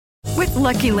With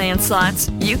Lucky Land Slots,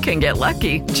 you can get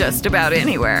lucky just about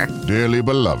anywhere. Dearly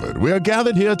beloved, we are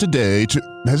gathered here today to...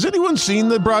 Has anyone seen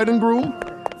the bride and groom?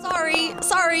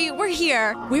 Sorry, we're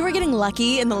here. We were getting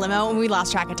lucky in the limo and we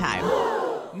lost track of time.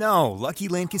 No, Lucky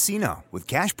Land Casino, with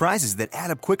cash prizes that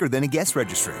add up quicker than a guest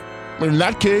registry. In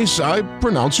that case, I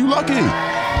pronounce you lucky.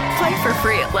 Play for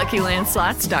free at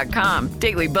LuckyLandSlots.com.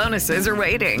 Daily bonuses are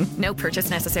waiting. No purchase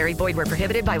necessary. Void where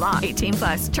prohibited by law.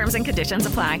 18+. Terms and conditions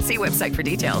apply. See website for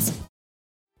details.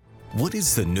 What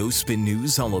is the No Spin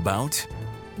News all about?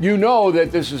 You know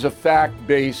that this is a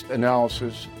fact-based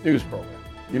analysis news program.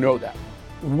 You know that.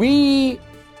 We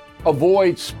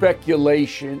avoid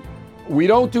speculation. We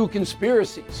don't do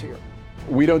conspiracies here.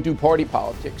 We don't do party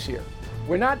politics here.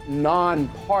 We're not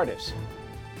nonpartisan.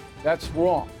 That's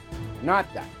wrong.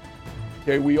 Not that.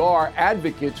 Okay, we are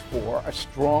advocates for a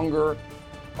stronger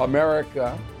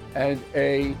America and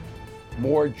a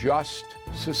more just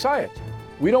society.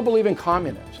 We don't believe in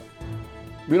communism.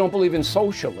 We don't believe in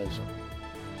socialism.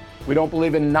 We don't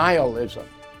believe in nihilism.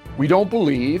 We don't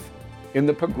believe in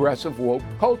the progressive woke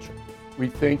culture. We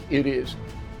think it is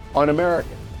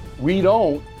un-American. We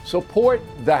don't support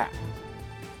that.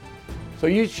 So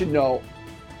you should know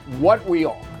what we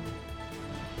are,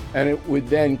 and it would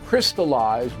then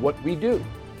crystallize what we do.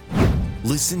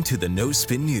 Listen to the No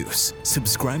Spin News.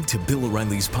 Subscribe to Bill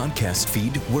O'Reilly's podcast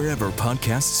feed wherever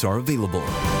podcasts are available.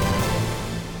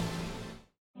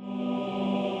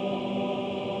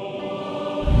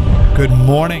 Good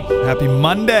morning. Happy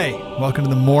Monday. Welcome to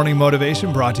the Morning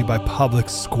Motivation, brought to you by Public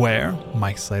Square.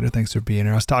 Mike Slater, thanks for being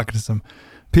here. I was talking to some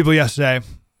people yesterday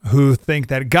who think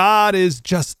that God is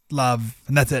just love,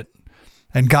 and that's it.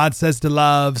 And God says to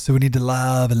love, so we need to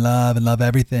love and love and love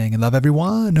everything and love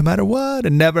everyone, no matter what,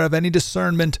 and never have any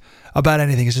discernment about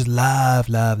anything. It's just love,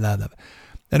 love, love, love.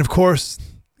 And of course,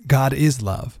 God is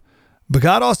love. But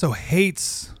God also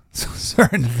hates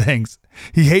certain things.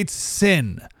 He hates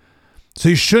sin. So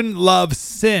you shouldn't love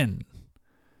sin.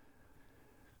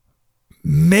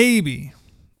 Maybe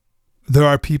there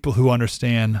are people who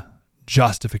understand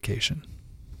justification.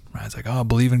 Right? It's like, oh,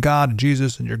 believe in God and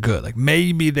Jesus and you're good. Like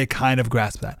maybe they kind of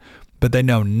grasp that, but they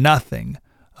know nothing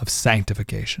of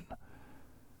sanctification.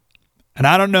 And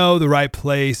I don't know the right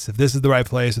place, if this is the right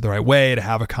place or the right way to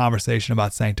have a conversation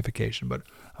about sanctification, but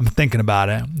I'm thinking about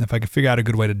it. If I can figure out a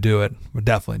good way to do it, we'll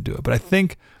definitely do it. But I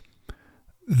think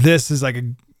this is like a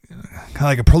kind of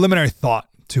like a preliminary thought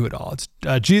to it all. It's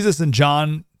Jesus in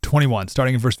John 21,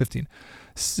 starting in verse 15.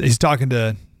 Jesus talking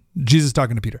to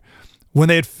Peter. When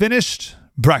they had finished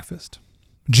breakfast,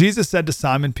 Jesus said to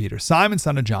Simon Peter, Simon,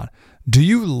 son of John, do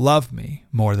you love me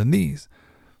more than these?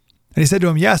 And he said to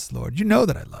him, yes, Lord, you know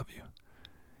that I love you.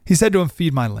 He said to him,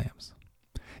 feed my lambs.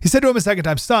 He said to him a second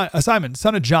time, Simon,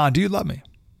 son of John, do you love me?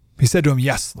 He said to him,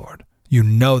 yes, Lord, you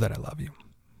know that I love you.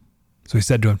 So he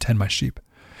said to him, tend my sheep.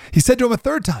 He said to him a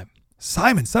third time,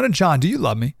 Simon, son of John, do you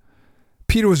love me?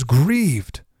 Peter was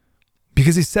grieved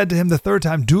because he said to him the third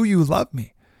time, do you love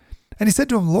me? And he said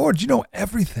to him, Lord, you know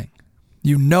everything.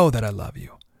 You know that I love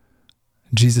you.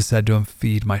 Jesus said to him,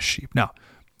 feed my sheep. Now,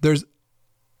 there's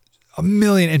a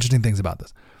million interesting things about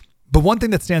this. But one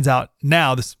thing that stands out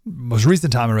now, this most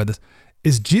recent time I read this,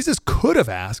 is Jesus could have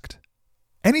asked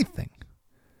anything.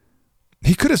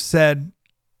 He could have said,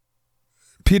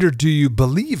 Peter, do you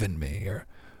believe in me? Or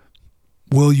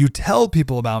will you tell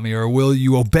people about me? Or will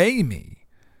you obey me?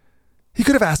 He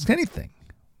could have asked anything.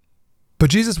 But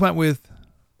Jesus went with,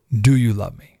 do you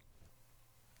love me?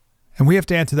 And we have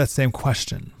to answer that same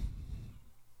question.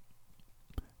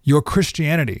 Your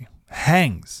Christianity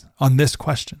hangs on this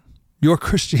question. Your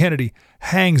Christianity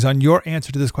hangs on your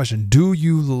answer to this question. Do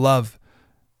you love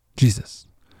Jesus?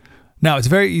 Now, it's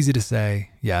very easy to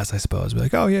say, yes, I suppose. We're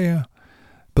like, oh, yeah.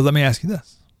 But let me ask you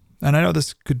this. And I know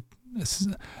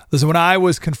listen, when I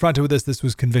was confronted with this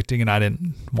was convicting and I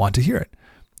didn't want to hear it.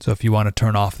 So if you want to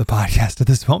turn off the podcast at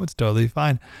this moment, it's totally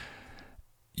fine.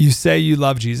 You say you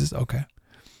love Jesus, okay.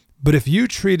 But if you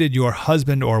treated your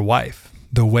husband or wife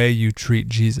the way you treat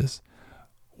Jesus,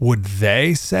 would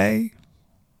they say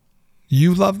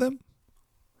you love them?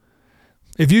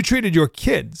 If you treated your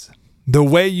kids the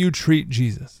way you treat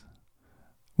Jesus,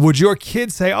 would your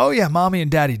kids say, oh yeah, mommy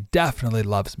and daddy definitely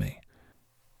loves me?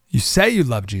 You say you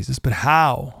love Jesus, but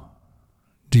how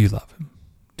do you love him?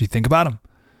 Do you think about him?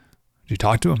 Do you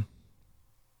talk to him?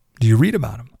 Do you read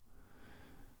about him?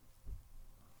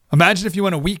 Imagine if you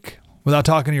went a week without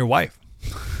talking to your wife.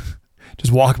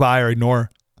 Just walk by or ignore.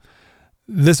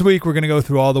 This week, we're going to go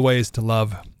through all the ways to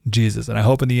love Jesus. And I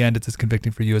hope in the end, it's as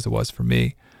convicting for you as it was for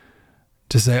me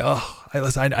to say, oh, I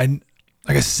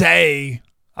say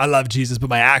I love Jesus, but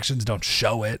my actions don't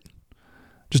show it.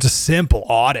 Just a simple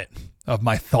audit. of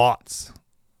my thoughts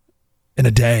in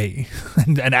a day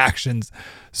and actions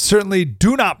certainly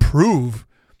do not prove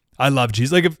I love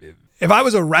Jesus. Like if I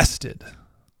was arrested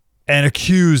and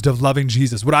accused of loving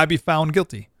Jesus, would I be found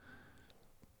guilty?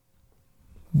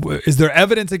 Is there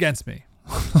evidence against me?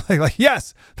 like,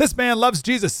 yes, this man loves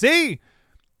Jesus. See,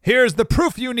 here's the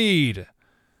proof you need.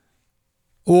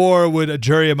 Or would a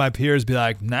jury of my peers be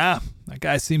like, nah, that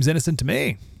guy seems innocent to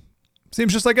me.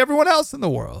 Seems just like everyone else in the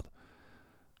world.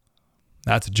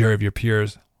 That's a jury of your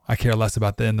peers. I care less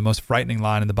about them. The most frightening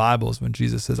line in the Bible is when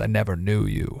Jesus says, I never knew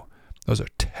you. Those are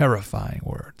terrifying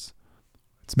words.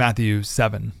 It's Matthew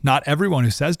 7. Not everyone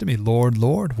who says to me, Lord,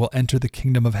 Lord, will enter the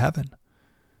kingdom of heaven,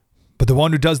 but the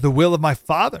one who does the will of my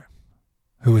Father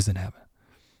who is in heaven.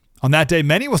 On that day,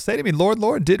 many will say to me, Lord,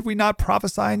 Lord, did we not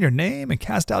prophesy in your name and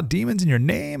cast out demons in your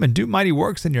name and do mighty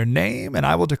works in your name? And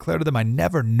I will declare to them, I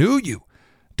never knew you.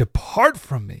 Depart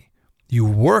from me, you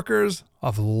workers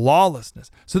of lawlessness.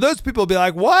 So those people will be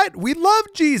like, what? We love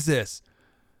Jesus.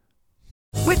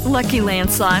 With Lucky Land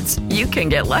Slots, you can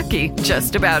get lucky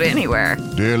just about anywhere.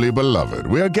 Dearly beloved,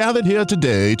 we are gathered here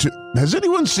today to... Has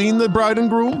anyone seen the bride and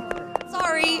groom?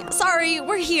 Sorry,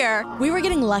 we're here. We were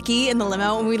getting lucky in the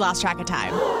limo and we lost track of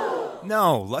time.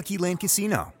 No, Lucky Land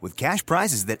Casino, with cash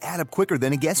prizes that add up quicker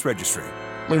than a guest registry.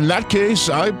 In that case,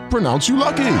 I pronounce you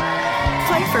lucky.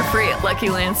 Play for free at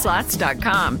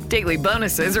LuckyLandSlots.com. Daily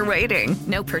bonuses are waiting.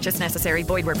 No purchase necessary.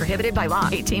 Void where prohibited by law.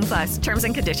 18+. Terms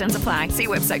and conditions apply. See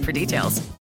website for details.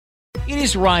 It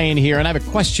is Ryan here, and I have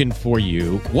a question for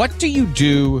you. What do you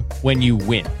do when you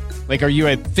win? Like, are you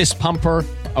a fist pumper,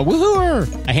 a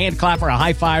woohooer, a hand clapper, a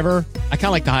high fiver? I kind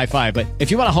of like the high five, but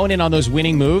if you want to hone in on those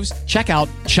winning moves, check out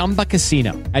Chumba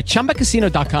Casino. At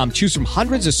ChumbaCasino.com, choose from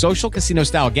hundreds of social casino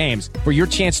style games for your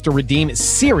chance to redeem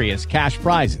serious cash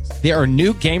prizes. There are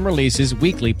new game releases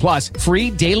weekly, plus free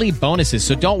daily bonuses.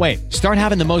 So don't wait. Start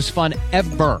having the most fun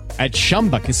ever at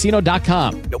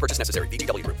ChumbaCasino.com. No purchase necessary.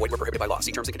 VGW Group. Void where prohibited by law.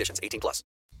 See terms and conditions. 18+.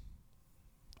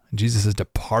 Jesus says,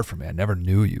 depart from me. I never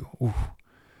knew you. Ooh.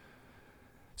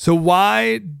 So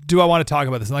why do I want to talk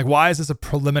about this? And like, why is this a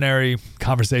preliminary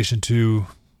conversation to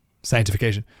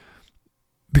sanctification?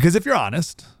 Because if you're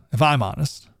honest, if I'm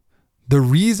honest, the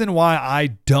reason why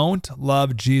I don't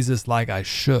love Jesus like I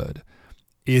should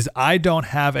is I don't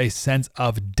have a sense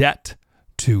of debt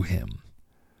to him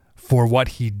for what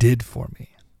he did for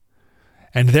me.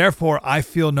 And therefore, I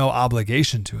feel no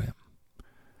obligation to him.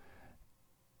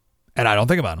 And I don't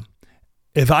think about him.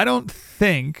 If I don't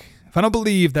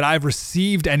believe that I've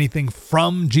received anything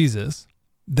from Jesus,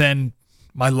 then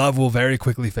my love will very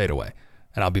quickly fade away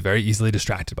and I'll be very easily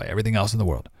distracted by everything else in the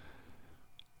world.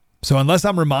 So unless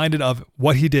I'm reminded of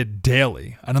what he did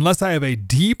daily, and unless I have a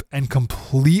deep and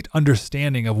complete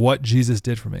understanding of what Jesus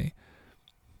did for me,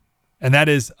 and that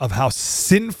is of how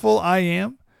sinful I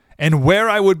am and where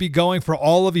I would be going for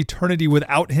all of eternity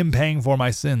without him paying for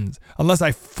my sins, unless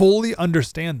I fully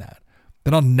understand that,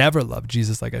 then I'll never love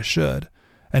Jesus like I should.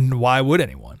 And why would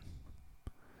anyone?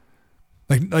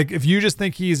 Like if you just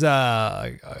think he's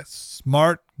a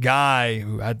smart guy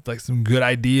who had like some good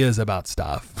ideas about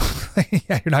stuff,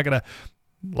 yeah, you're not going to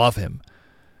love him.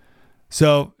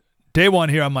 So day one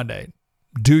here on Monday,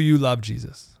 do you love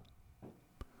Jesus?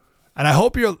 And I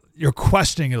hope you're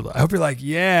questioning it. I hope you're like,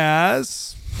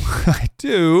 yes, I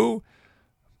do.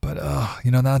 But,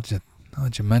 now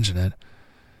that you mention it,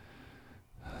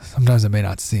 sometimes it may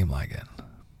not seem like it.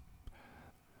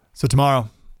 So tomorrow,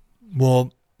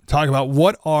 we'll talk about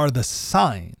what are the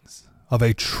signs of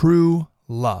a true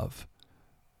love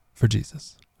for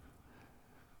Jesus.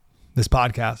 This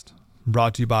podcast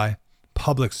brought to you by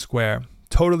Public Square.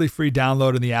 Totally free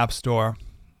download in the App Store.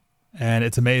 And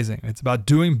it's amazing. It's about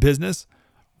doing business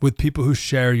with people who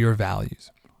share your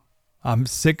values. I'm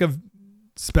sick of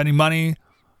spending money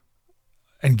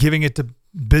and giving it to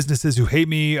businesses who hate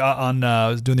me. I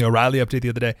was doing the O'Reilly update the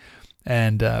other day.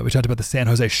 And we talked about the San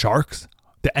Jose Sharks,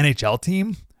 the NHL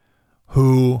team,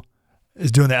 who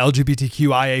is doing the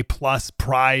LGBTQIA plus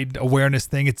Pride awareness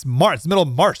thing. It's March, it's the middle of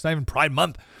March, it's not even Pride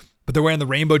month, but they're wearing the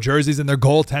rainbow jerseys and their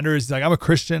goaltenders. He's like, I'm a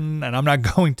Christian and I'm not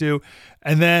going to.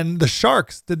 And then the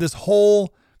Sharks did this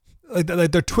whole, like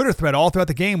their Twitter thread all throughout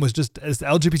the game was just as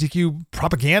LGBTQ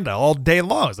propaganda all day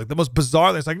long. It's like the most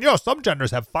bizarre. It's like, some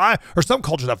genders have 5, or some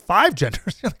cultures have 5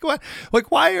 genders. Like, what? Like,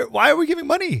 why are we giving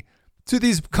money to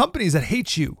these companies that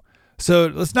hate you? So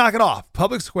let's knock it off.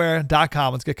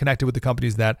 Publicsquare.com. Let's get connected with the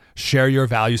companies that share your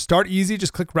values. Start easy.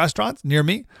 Just click restaurants near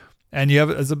me. And you have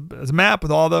it as a map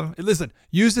with all the, listen,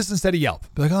 use this instead of Yelp.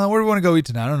 Be like, where do we want to go eat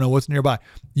tonight? I don't know what's nearby.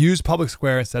 Use Public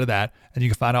Square instead of that. And you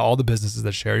can find out all the businesses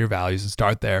that share your values and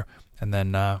start there. And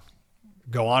then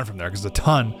go on from there, because there's a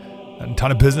ton A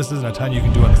ton of businesses and a ton you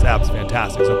can do on this app is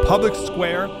fantastic. So Public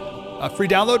Square, free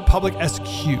download,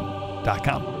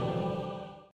 publicsq.com.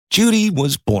 Judy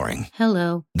was boring.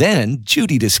 Hello. Then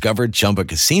Judy discovered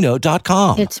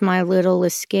ChumbaCasino.com. It's my little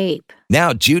escape.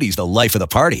 Now Judy's the life of the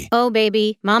party. Oh,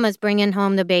 baby, mama's bringing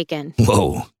home the bacon.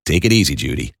 Whoa, take it easy,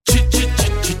 Judy.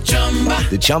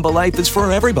 The Chumba life is for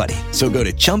everybody. So go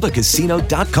to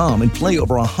ChumbaCasino.com and play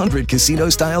over 100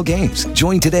 casino-style games.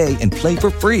 Join today and play for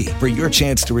free for your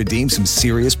chance to redeem some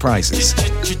serious prizes.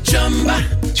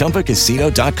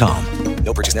 ChumbaCasino.com.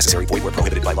 No purchase necessary. Void where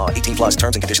prohibited by law. 18 plus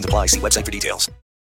terms and conditions apply. See website for details.